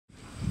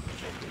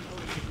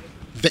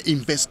The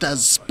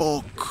investors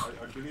spoke.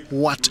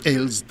 What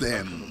ails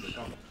them?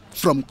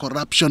 From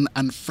corruption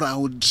and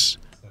fraud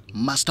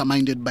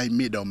masterminded by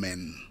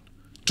middlemen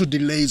to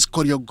delays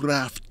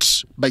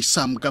choreographed by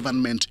some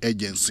government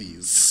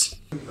agencies.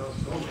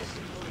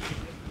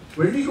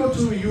 When we go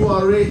to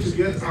URA to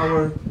get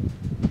our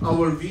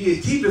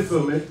VAT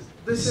deferment,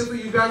 they say for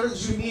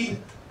Ugandans you need,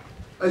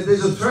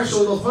 there's a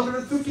threshold of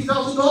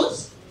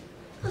 $150,000?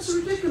 That's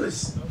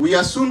ridiculous. We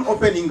are soon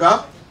opening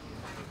up.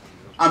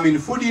 I'm in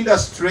food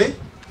industry,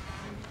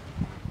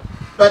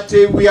 but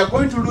we are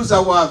going to lose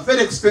our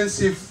very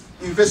expensive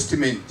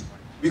investment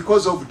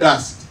because of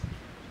dust.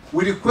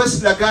 We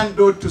request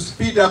Lagando to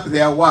speed up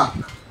their work.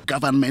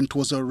 Government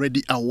was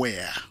already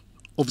aware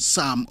of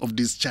some of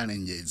these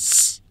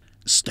challenges.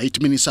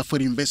 State Minister for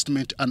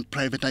Investment and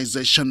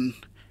Privatization,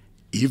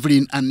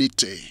 Evelyn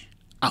Anite,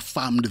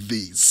 affirmed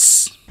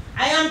this.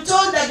 I am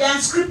told that the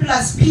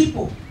unscrupulous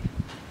people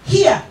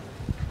here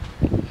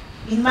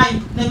in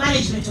the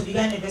management of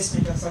Uganda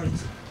Investment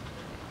Authority,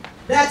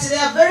 that they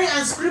are very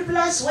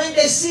unscrupulous. When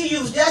they see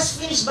you've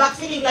just finished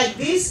backfilling like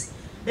this,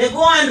 they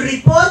go and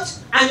report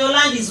and your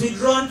land is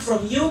withdrawn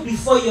from you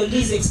before your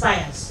lease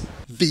expires.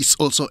 This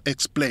also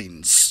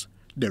explains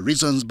the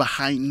reasons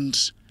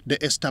behind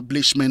the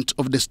establishment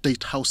of the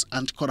State House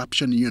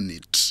Anti-Corruption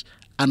Unit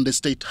and the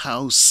State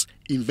House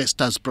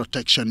Investors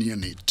Protection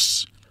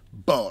Unit.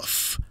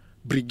 Both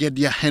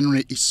Brigadier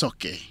Henry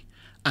Isoke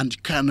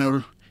and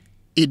Colonel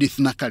Edith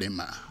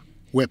Nakalema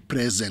were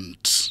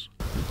present.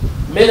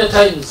 Many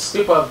times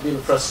people have been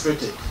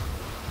frustrated,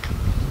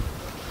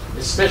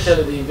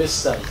 especially the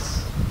investors.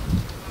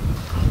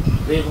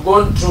 They've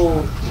gone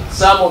to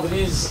some of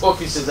these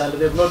offices and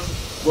they've not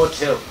got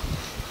help.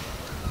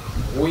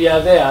 We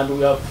are there and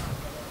we have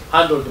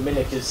handled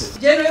many cases.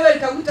 General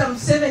Kaguta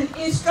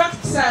Museveni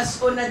instructs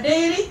us on a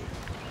daily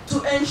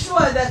to ensure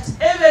that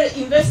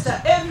every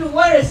investor, every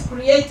wealth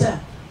creator,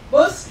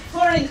 both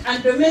foreign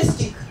and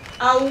domestic,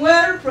 are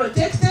well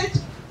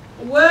protected,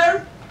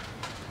 well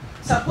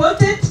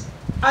supported,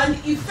 and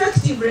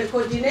effectively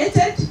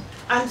coordinated.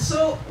 And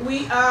so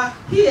we are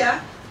here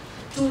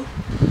to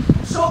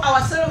show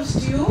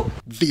ourselves to you.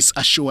 This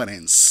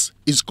assurance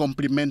is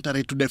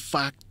complementary to the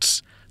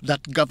fact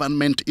that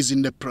government is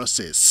in the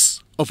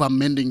process of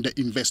amending the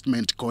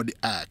Investment Code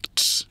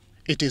Act.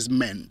 It is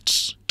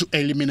meant to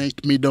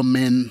eliminate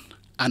middlemen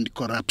and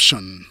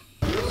corruption.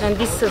 And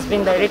this has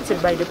been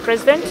directed by the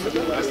President,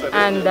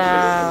 and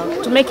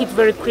to make it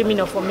very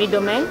criminal for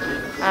middlemen,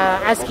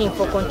 asking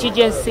for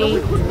contingency,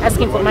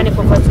 asking for money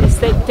for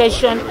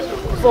facilitation,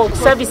 for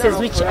services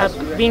which are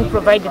being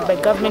provided by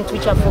government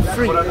which are for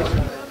free.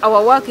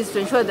 Our work is to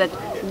ensure that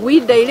we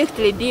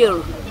directly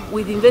deal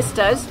with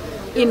investors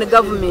in the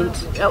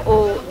government,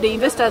 or the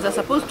investors are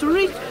supposed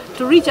to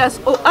reach us,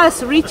 or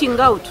us reaching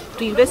out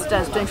to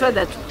investors to ensure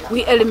that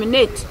we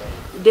eliminate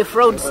the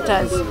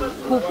fraudsters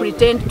who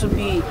pretend to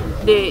be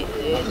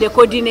the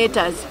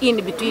coordinators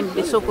in between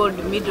the so-called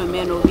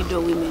middlemen or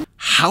middlewomen.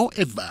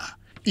 However,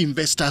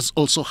 investors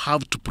also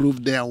have to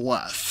prove their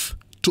worth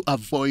to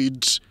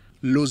avoid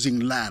losing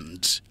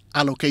land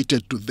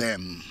allocated to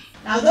them.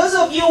 Now those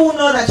of you who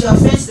know that you have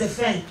fenced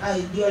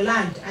your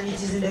land and it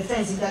is in the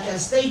fence, that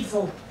has stayed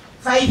for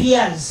 5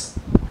 years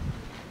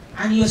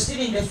and you're still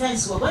in the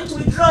fence, we're going to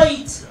withdraw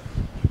it.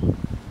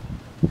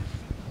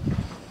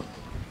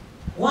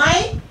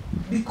 Why?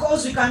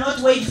 Because we cannot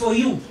wait for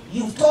you.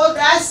 You've told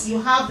us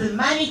you have the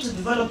money to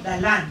develop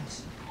the land.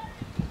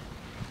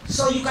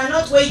 So you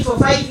cannot wait for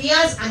 5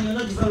 years and you're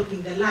not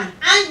developing the land.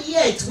 And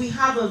yet we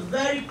have a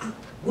very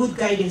good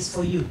guidance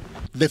for you.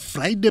 The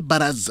Friday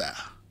Baraza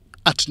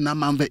at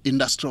Namanve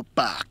Industrial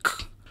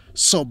Park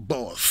saw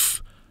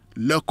both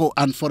local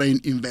and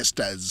foreign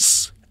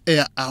investors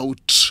air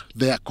out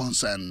their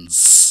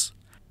concerns.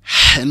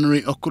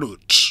 Henry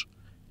Okrut,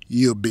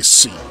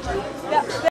 UBC.